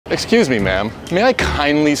Excuse me, ma'am. May I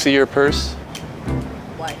kindly see your purse?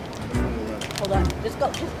 Why? Hold on. Just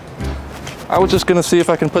go. I was just gonna see if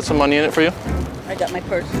I can put some money in it for you. I got my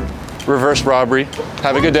purse. Reverse robbery.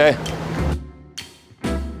 Have a good day.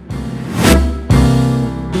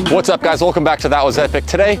 What's up, guys? Welcome back to That Was Epic.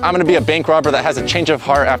 Today, I'm gonna be a bank robber that has a change of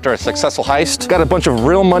heart after a successful heist. Got a bunch of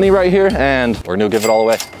real money right here, and we're gonna give it all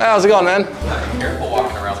away. Hey, how's it going, man? Careful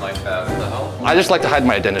walking around like that. What the hell? I just like to hide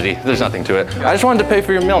my identity. There's nothing to it. I just wanted to pay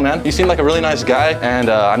for your meal, man. You seem like a really nice guy, and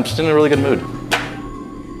I'm just in a really good mood.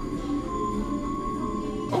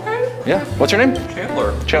 Okay. Yeah. What's your name?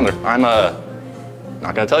 Chandler. Chandler. I'm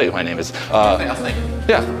not gonna tell you my name is. I'll think.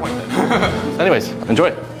 Yeah. Anyways,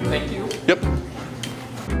 enjoy. Thank you. Yep.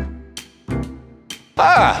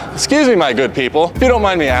 Ah, excuse me, my good people. If you don't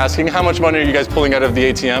mind me asking, how much money are you guys pulling out of the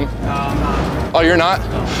ATM? I'm not. Oh, you're not?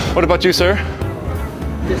 What about you, sir?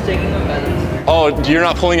 Just taking the balance. Oh, you're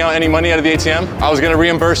not pulling out any money out of the ATM? I was gonna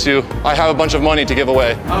reimburse you. I have a bunch of money to give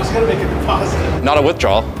away. I was gonna make a deposit. Not a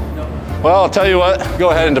withdrawal? No. Well, I'll tell you what, go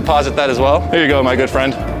ahead and deposit that as well. Here you go, my good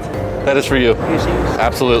friend. That is for you.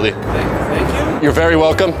 Absolutely. Thank you. You're very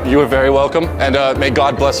welcome. You are very welcome. And may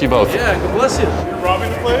God bless you both. Yeah, God bless you. You're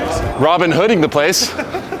robbing the place? Robin Hooding the place.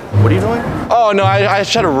 What are you doing? Oh, no, I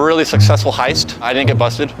just had a really successful heist. I didn't get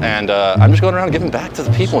busted. And I'm just going around giving back to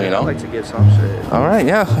the people, you know? I'd like to get some shit. All right,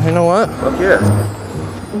 yeah, you know what? Fuck yeah.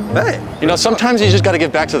 Hey. You know, sometimes you just got to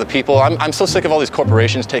give back to the people. I'm so sick of all these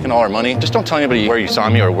corporations taking all our money. Just don't tell anybody where you saw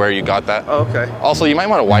me or where you got that. Oh, okay. Also, you might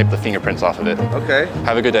want to wipe the fingerprints off of it. Okay.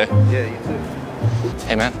 Have a good day. Yeah, you too.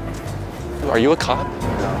 Hey, man, are you a cop?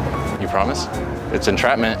 No. You promise? It's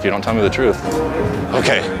entrapment if you don't tell me the truth.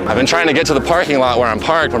 Okay, I've been trying to get to the parking lot where I'm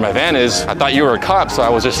parked, where my van is. I thought you were a cop, so I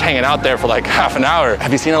was just hanging out there for like half an hour.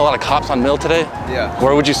 Have you seen a lot of cops on Mill today? Yeah.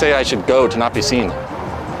 Where would you say I should go to not be seen?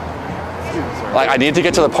 Like, I need to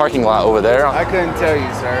get to the parking lot over there. I couldn't tell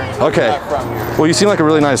you, sir. Okay. I'm not from here. Well, you seem like a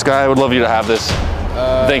really nice guy. I would love you to have this.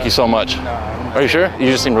 Thank you so much. No. Are you sure? You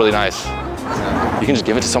just seem really nice. No. You can just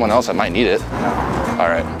give it to someone else that might need it. No. All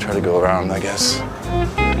right, try to go around, I guess.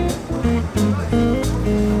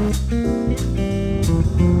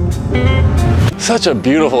 Such a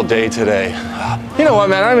beautiful day today. You know what,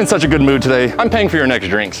 man? I'm in such a good mood today. I'm paying for your next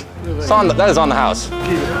drinks. It's on that is on the house.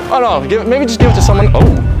 Oh no, maybe just give it to someone.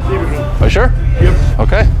 Oh, are you sure? Yep.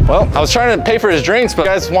 Okay. Well, I was trying to pay for his drinks, but you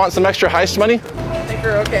guys want some extra heist money? I think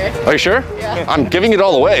we're okay. Are you sure? Yeah. I'm giving it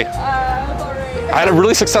all away. All right. I had a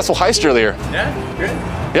really successful heist earlier. Yeah?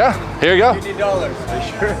 Good? Yeah, here you go. $50. Are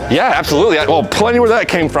you sure? Yeah, absolutely. Well, plenty where that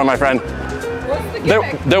came from, my friend. What's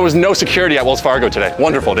the There was no security at Wells Fargo today.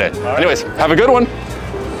 Wonderful day. Anyways, have a good one.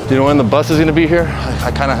 Do you know when the bus is gonna be here?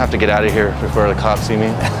 I kind of have to get out of here before the cops see me.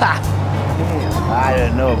 I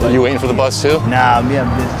don't know, Are but you waiting for the bus too? nah, me, I'm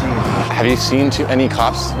just cheating. Have you seen any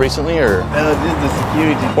cops recently or? No, this is the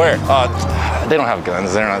security. Where? They don't have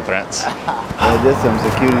guns, they're not threats. There's some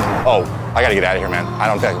security. Oh, I gotta get out of here, man. I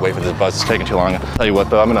don't think I can wait for this bus, it's taking too long. Tell you what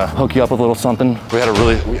though, I'm gonna hook you up with a little something. We had a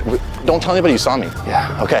really, don't tell anybody you saw me.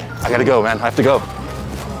 Yeah, okay, I gotta go, man, I have to go.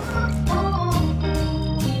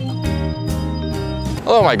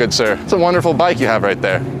 Hello, my good sir. It's a wonderful bike you have right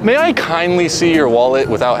there. May I kindly see your wallet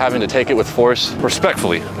without having to take it with force?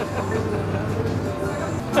 Respectfully.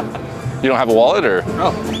 You don't have a wallet or?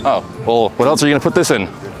 No. Oh, well, what else are you gonna put this in?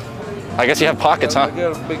 I guess you have pockets, huh? I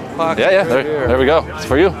got a big pocket. Yeah, right there we go. It's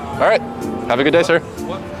for you. All right, have a good day, sir.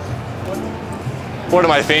 What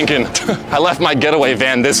am I thinking? I left my getaway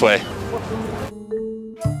van this way.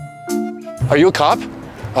 Are you a cop?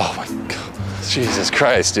 Oh my God. Jesus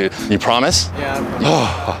Christ, dude. You promise? Yeah.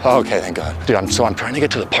 Oh, okay, thank God. Dude, I'm trying to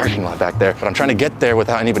get to the parking lot back there, but I'm trying to get there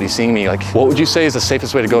without anybody seeing me. Like, what would you say is the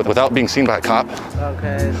safest way to go without being seen by a cop?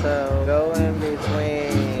 Okay, so go in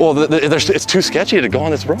between. Well, it's too sketchy to go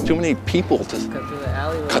on this road. Too many people to Cut through the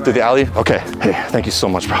alley. cut through the alley. Okay, hey, thank you so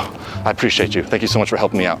much, bro. I appreciate you. Thank you so much for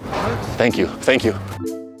helping me out. Thank you, thank you.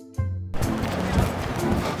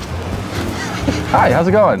 Hi, how's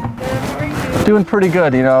it going? Doing pretty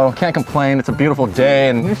good, you know. Can't complain. It's a beautiful day,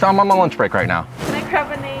 and I'm on my lunch break right now. Can I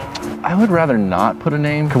grab a name? I would rather not put a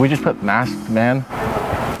name. Could we just put Masked Man?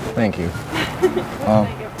 Thank you.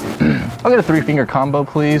 I'll get a 3-finger combo,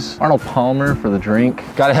 please. Arnold Palmer for the drink.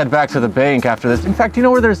 Gotta head back to the bank after this. In fact, do you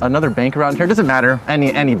know where there's another bank around here? Doesn't matter.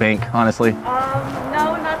 Any bank, honestly. No,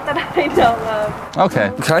 not that I know of.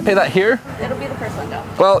 Okay. Can I pay that here? It'll be the first one though.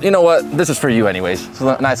 Well, you know what? This is for you anyways. It's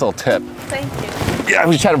a nice little tip. Thank you. Yeah,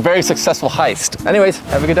 we just had a very successful heist. Anyways,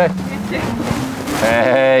 have a good day. You too.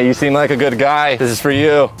 Hey, you seem like a good guy. This is for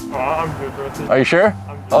you. Oh, I'm good, bro. Are you sure?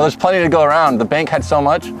 Oh, there's plenty to go around. The bank had so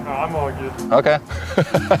much. No, I'm all good. Okay.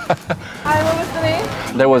 Hi, what was the name?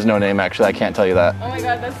 There was no name, actually. I can't tell you that. Oh my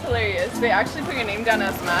god, that's hilarious. They actually put your name down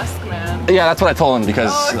as Mask Man. Yeah, that's what I told him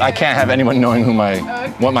because I can't have anyone knowing who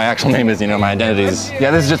what my actual name is, you know, my identity is.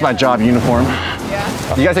 Yeah, this is just my job uniform.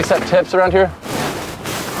 Yeah. You guys accept tips around here?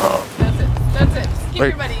 That's it. Just keep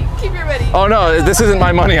your money. Keep your money. Oh no, this isn't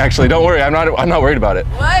my money actually. Don't worry, I'm not worried about it.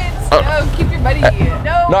 What? No, keep your money.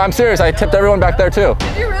 No. No, I'm serious. I tipped everyone back there too.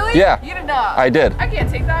 Did you really? Yeah. You did not. I did. I can't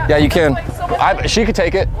take that. Yeah, you can. That's like so much She could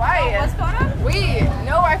take it. Why? What's going on? Wait,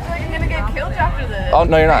 no, I feel like I'm gonna get killed after this. Oh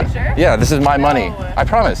no, you're Are not. you sure? Yeah, this is my money. I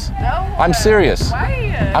promise. No. I'm serious.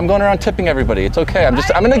 Why? I'm going around tipping everybody. It's okay.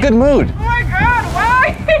 I'm in a good mood. Oh my god,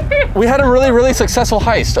 why? We had a really successful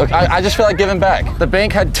heist. Okay, I just feel like giving back. The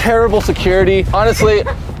bank had terrible security. Honestly,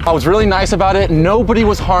 I was really nice about it. Nobody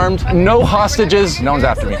was harmed. No hostages. No one's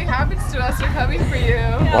after me. Something happens to us, we're coming for you.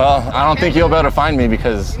 Well, I don't think you'll be able to find me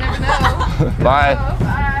because. You never know. Bye. Oh,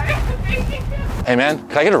 bye. Hey man,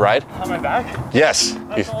 can I get a ride? On my back? Yes.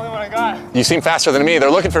 That's the only one I got. You seem faster than me. They're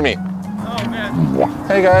looking for me. Oh man.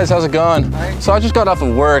 Hey guys, how's it going? So I just got off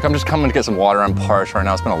of work. I'm just coming to get some water. I'm parched right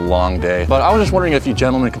now. It's been a long day. But I was just wondering if you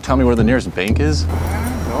gentlemen could tell me where the nearest bank is?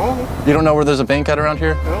 No. You don't know where there's a bank at around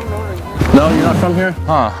here? No. No, you're not from here?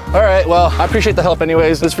 Huh. All right, well, I appreciate the help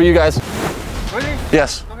anyways. This is for you guys. Really?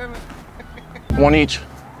 Yes. Okay. One each.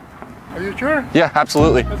 Are you sure? Yeah,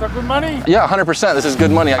 absolutely. Is that good money? Yeah, 100%. This is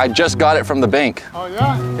good money. I just got it from the bank. Oh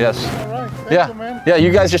yeah? Yes. All right. Thank Yeah. you, man. Yeah,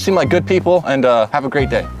 you guys just seem like good people and have a great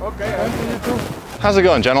day. Okay, I see you too. How's it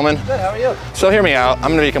going, gentlemen? Good, how are you? So hear me out.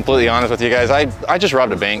 I'm gonna be completely honest with you guys. I just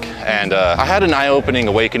robbed a bank and I had an eye-opening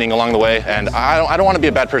awakening along the way and I don't want to be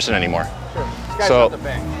a bad person anymore. Sure. This guy's So at the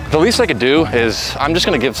bank. the least I could do is I'm just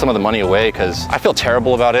gonna give some of the money away because I feel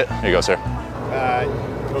terrible about it. Here you go, sir.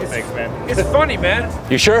 Thanks, man. It's funny, man.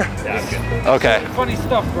 You sure? Yeah, I'm good. Okay. Funny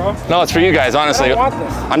stuff, bro. No, it's for you guys, honestly. I don't want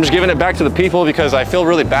this. I'm just giving it back to the people because I feel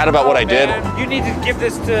really bad about what I did. Man, you need to give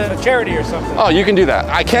this to a charity or something. Oh, you can do that.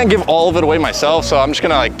 I can't give all of it away myself, so I'm just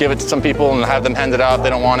gonna like give it to some people and have them hand it out if they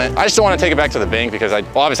don't want it. I just don't want to take it back to the bank because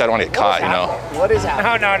obviously I don't want to get caught, you know. What is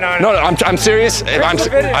happening? No. No, I'm serious. the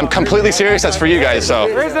video? I'm completely serious. That's for you guys. So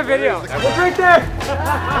Where's the video? Look right there.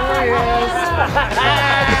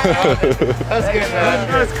 That's good, man.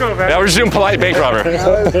 That's cool, man. yeah, we're just doing polite bank robber.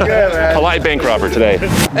 That's good, man. Polite bank robber today.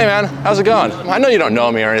 Hey man, how's it going? I know you don't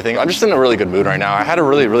know me or anything. I'm just in a really good mood right now. I had a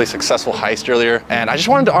really successful heist earlier, and I just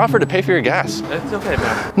wanted to offer to pay for your gas. It's okay,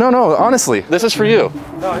 man. No, honestly, this is for you.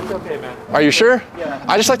 No, it's okay, man. Are you sure? Yeah.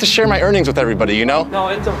 I just like to share my earnings with everybody, you know? No,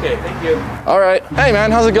 it's okay. Thank you. All right. Hey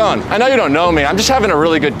man, how's it going? I know you don't know me. I'm just having a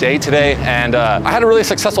really good day today, and I had a really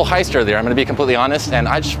successful heist earlier. I'm gonna be completely honest, and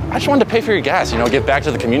I just wanted to pay for your gas, you know, give back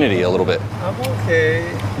to the community a little bit. I'm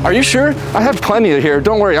okay. Are you sure? I have plenty here.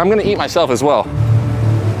 Don't worry, I'm gonna eat myself as well.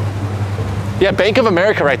 Yeah, Bank of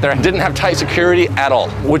America right there. Didn't have tight security at all.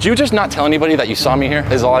 Would you just not tell anybody that you saw me here?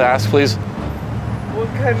 Is all I'd ask, please. What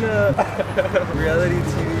kind of reality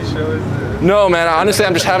TV show is this? No, man, honestly,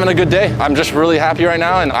 I'm just having a good day. I'm just really happy right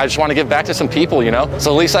now, and I just want to give back to some people, you know?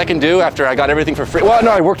 So the least I can do after I got everything for free. Well,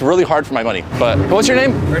 no, I worked really hard for my money. But what's your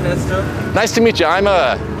name? Ernesto. Nice to meet you. I'm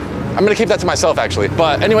gonna keep that to myself, actually.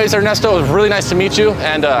 But anyways, Ernesto, it was really nice to meet you,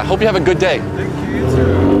 and hope you have a good day. Thank you, you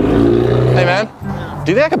too. Hey, man.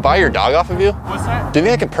 Do you think I could buy your dog off of you? What's that? Do you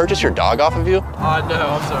think I can purchase your dog off of you? No,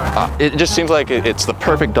 I'm sorry. It just seems like it's the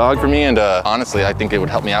perfect dog for me, and honestly, I think it would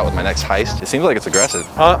help me out with my next heist. It seems like it's aggressive.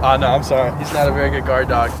 No, I'm sorry. He's not a very good guard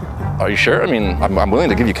dog. Are you sure? I mean, I'm willing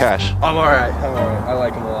to give you cash. I'm all right. I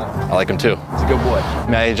like him a lot. I like him too. He's a good boy.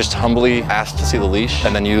 May I just humbly ask to see the leash,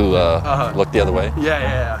 and then you look the other way?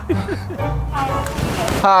 Yeah.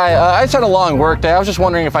 Hi, I just had a long work day. I was just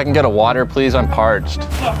wondering if I can get a water, please. I'm parched.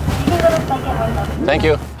 Thank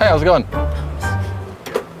you. Hey, how's it going?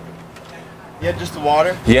 Yeah, just the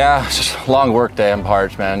water. Yeah, it's just a long work day. I'm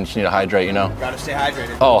parched, man. Just need to hydrate, you know? Gotta stay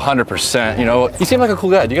hydrated. Oh, 100%. You know, you seem like a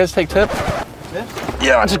cool guy. Do you guys take tip?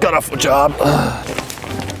 Yeah, I just got off a job.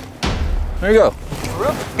 There you go. For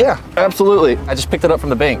real? Yeah, absolutely. I just picked it up from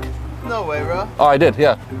the bank. No way, bro. Oh, I did,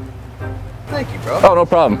 yeah. Thank you, bro. Oh, no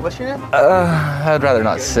problem. What's your name? I'd rather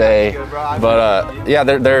not say. Good, bro. But yeah,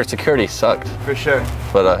 their security sucked. For sure.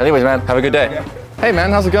 But anyways, man, have a good day. Hey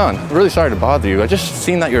man, how's it going? I'm really sorry to bother you. I just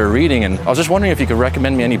seen that you're reading, and I was just wondering if you could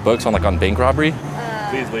recommend me any books on bank robbery.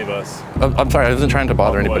 Please leave us. I'm sorry, I wasn't trying to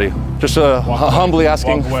bother Walk away. anybody. Just humbly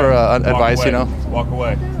asking Walk away. for Walk advice, away. you know? Walk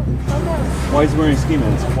away. Why is he wearing ski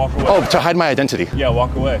mints? Walk away. Oh, to hide my identity. Yeah,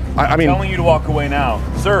 walk away. I mean- I'm telling you to walk away now.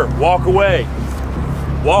 Sir, walk away.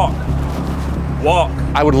 Walk. Walk.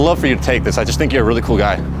 I would love for you to take this. I just think you're a really cool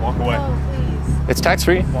guy. Walk away. It's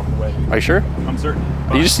tax-free. Walk away. Are you sure? I'm certain.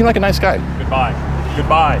 You just seem like a nice guy. Goodbye.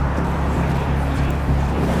 Goodbye.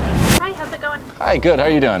 Hi, how's it going? Hi, good. How are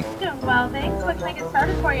you doing? Doing Well, thanks. What can I get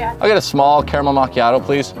started for you? I'll get a small caramel macchiato,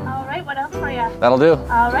 please. All right, what else for you? That'll do.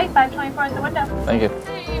 All right, 524 at the window. Thank you.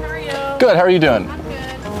 Hey, how are you? Good, how are you doing? I'm good.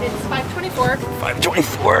 It's 524.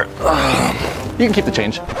 524. You can keep the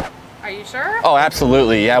change. Are you sure? Oh,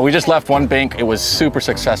 absolutely. Yeah, we just left one bank. It was super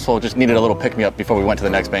successful. Just needed a little pick-me-up before we went to the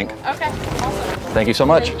next bank. Okay, awesome. Thank you so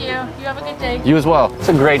much. Thank you. You have a good day. You as well. It's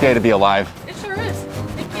a great day to be alive. It sure is.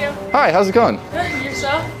 Thank you. Hi, how's it going? Good.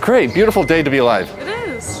 Yourself? Great, beautiful day to be alive. It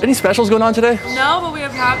is. Any specials going on today? No, but we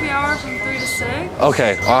have happy hour from 3 to 6.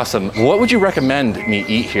 Okay, awesome. What would you recommend me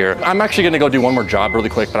eat here? I'm actually gonna go do one more job really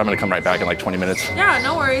quick, but I'm gonna come right back in like 20 minutes. Yeah,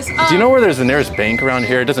 no worries. Do you know where there's the nearest bank around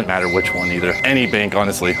here? It doesn't matter which one either. Any bank,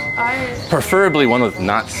 honestly. Preferably one with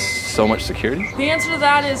not so much security. The answer to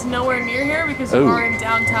that is nowhere near here because we are in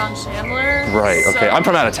downtown Chandler. Right, okay. I'm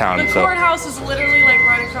from out of town. The courthouse is literally like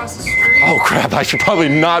right across the street. Oh crap, I should probably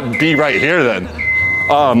not be right here then.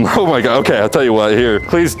 Oh my God, okay, I'll tell you what, here.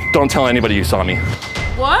 Please don't tell anybody you saw me.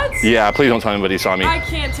 What? Yeah, please don't tell anybody you saw me. I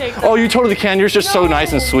can't take that. Oh, you totally can. You're just so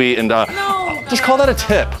nice and sweet, and just call that a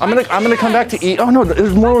tip. I'm gonna come back to eat. Oh no,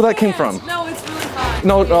 there's more where that came from. No, it's really fine.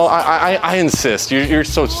 No, I insist. You're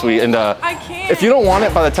so sweet, and I can't. if you don't want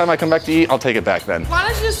it by the time I come back to eat, I'll take it back then. Why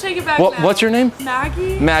don't you just take it back now? What's your name?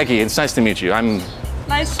 Maggie. Maggie. It's nice to meet you.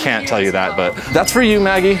 Nice to can't meet tell you that, well. but that's for you,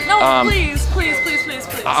 Maggie. No, please.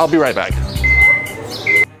 I'll be right back.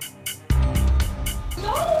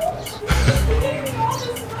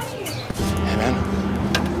 Hey man,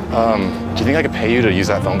 do you think I could pay you to use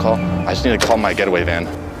that phone call? I just need to call my getaway van.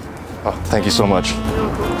 Oh, thank you so much.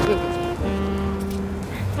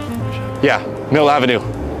 Yeah, Mill Avenue.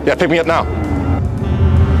 Yeah, pick me up now.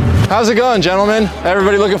 How's it going, gentlemen?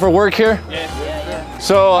 Everybody looking for work here? Yeah.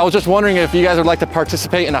 So I was just wondering if you guys would like to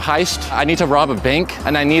participate in a heist. I need to rob a bank,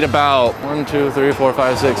 and I need about 1, 2, 3, 4,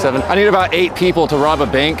 5, 6, 7. I need about 8 people to rob a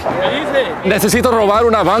bank. Necesito robar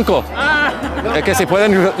una banco. Que se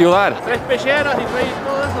pueden ayudar. 3 pecheras y 3 y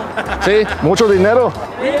todo eso. Sí, mucho dinero.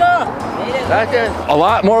 A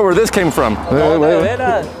lot more where this came from.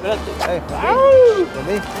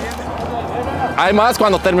 Hay más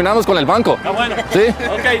cuando terminamos con el banco. Ah, bueno. Sí.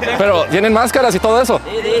 Okay, Pero ¿tienen máscaras y todo eso?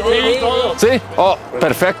 Sí, todo. Sí. Oh,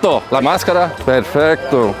 perfecto. La máscara.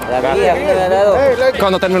 Perfecto.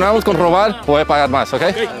 Cuando terminamos con robar, puede pagar más, ¿ok?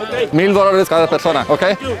 $1000 cada persona, ¿ok?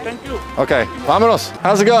 Thank you. Okay. Vámonos.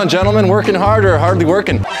 How's it going, gentlemen? Working hard or hardly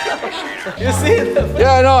working? You see it?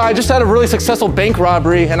 Yeah, I know. I just had a really successful bank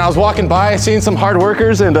robbery, and I was walking by, seeing some hard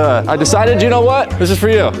workers, and I decided, you know what? This is for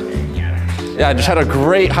you. Yeah, I just had a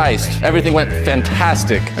great heist. Everything went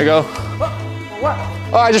fantastic. There you go. What?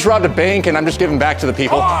 Oh, I just robbed a bank, and I'm just giving back to the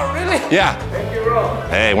people. Oh, really? Yeah. Thank you, bro.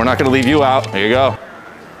 Hey, we're not gonna leave you out. There you go.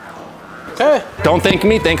 Hey. Don't thank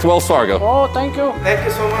me, thank Wells Fargo. Oh, thank you. Thank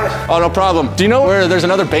you so much. Oh, no problem. Do you know where there's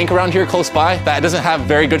another bank around here close by that doesn't have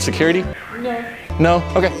very good security? No. No?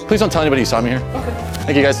 Okay. Please don't tell anybody you saw me here. Okay.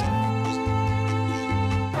 Thank you, guys.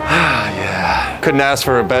 Yeah. Couldn't ask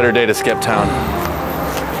for a better day to skip town.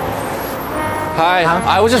 Hi.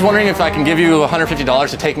 I was just wondering if I can give you $150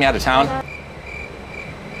 to take me out of town.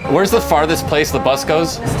 Where's the farthest place the bus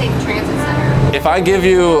goes? State Transit Center. If I give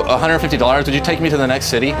you $150, would you take me to the next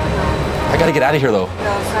city? I gotta get out of here though.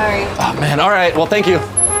 No, sorry. Oh man, all right, well thank you.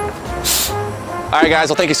 All right guys,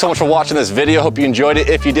 well thank you so much for watching this video. Hope you enjoyed it.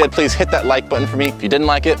 If you did, please hit that like button for me. If you didn't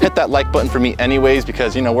like it, hit that like button for me anyways,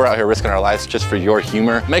 because you know, we're out here risking our lives just for your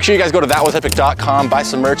humor. Make sure you guys go to ThatWasEpic.com, buy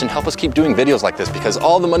some merch, and help us keep doing videos like this, because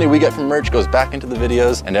all the money we get from merch goes back into the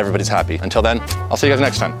videos and everybody's happy. Until then, I'll see you guys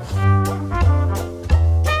next time.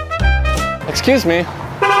 Excuse me.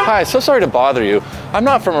 Hi, so sorry to bother you. I'm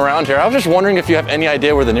not from around here. I was just wondering if you have any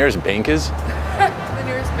idea where the nearest bank is? The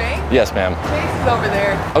nearest bank? Yes, ma'am. Chase is over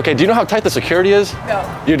there. Okay, do you know how tight the security is?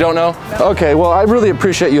 No. You don't know? No. Okay, well, I really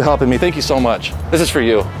appreciate you helping me. Thank you so much. This is for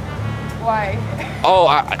you. Why? Oh,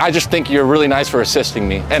 I just think you're really nice for assisting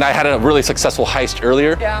me. And I had a really successful heist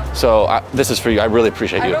earlier. Yeah. So this is for you. I really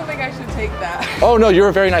appreciate you. I don't think I should take that. Oh, no, you're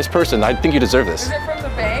a very nice person. I think you deserve this. Is it from the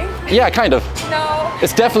bank? Yeah, kind of. No.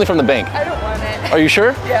 It's definitely from the bank. I don't want it. Are you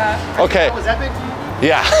sure? Yeah. Okay. ThatWasEpic?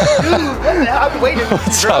 Yeah. Dude, what the hell? I've been waiting to meet you,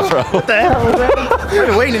 What's up, bro? What the hell, man? I've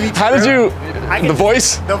been waiting to meet you, How did you, the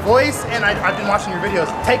voice? The voice, and I've been watching your videos.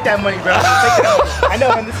 Take that money, bro. Take that money. I know,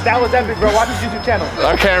 and ThatWasEpic, bro. Watch his YouTube channel.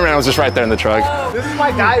 Our cameraman was just right there in the truck. This is my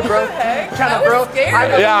guy, bro. That bro. was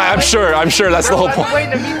scary. Yeah, I'm sure. That's the whole I've been point.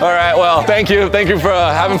 waiting to meet you. All right, well, thank you for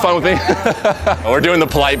having fun with me. We're doing the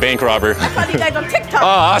polite bank robber. I saw you guys on TikTok.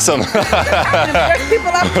 Oh, awesome. There's people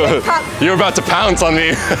on TikTok. You're about to pounce on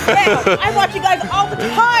me. Yeah, I watch you guys all the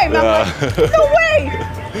time. I'm like, no way.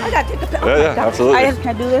 I gotta take a picture. Yeah, absolutely. Can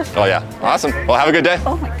I do this? Oh, yeah. Awesome. Well, have a good day.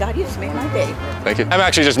 Oh my God, you just made my day. Thank you. I'm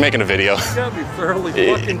actually just making a video. You gotta be thoroughly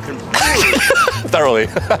fucking confused. Thoroughly.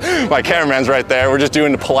 My cameraman's right there. We're just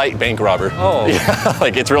doing the polite bank robber. Oh. Yeah,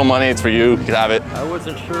 like it's real money, it's for you, you can have it. I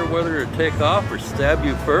wasn't sure whether to take off or stab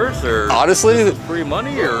you first, or Honestly, free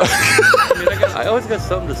money, or I mean, I always got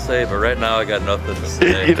something to say, but right now I got nothing to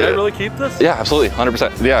say. Can I really keep this? yeah, absolutely,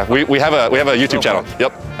 100%. Yeah, we have a YouTube channel.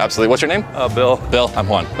 Yep, absolutely. What's your name? Bill. Bill, I'm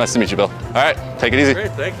Juan. Nice to meet you, Bill. All right, take it easy.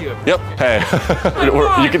 Great, thank you. Yep. Hey.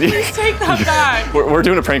 Please take that back. We're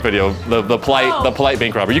doing a prank video. The polite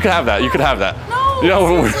bank robber. You can have that. You can have that. No, You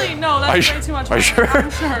know, seriously, no, that's way too much. Are you sure? I'm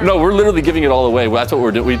sure. No, we're literally giving it all away. That's what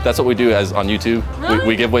we're doing. That's what we do as on YouTube. Really?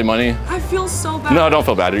 We give away money. I feel so bad. No, don't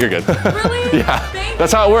feel bad. You're good. Really? Yeah. Thank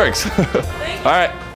That's how it works. Thank you. All right.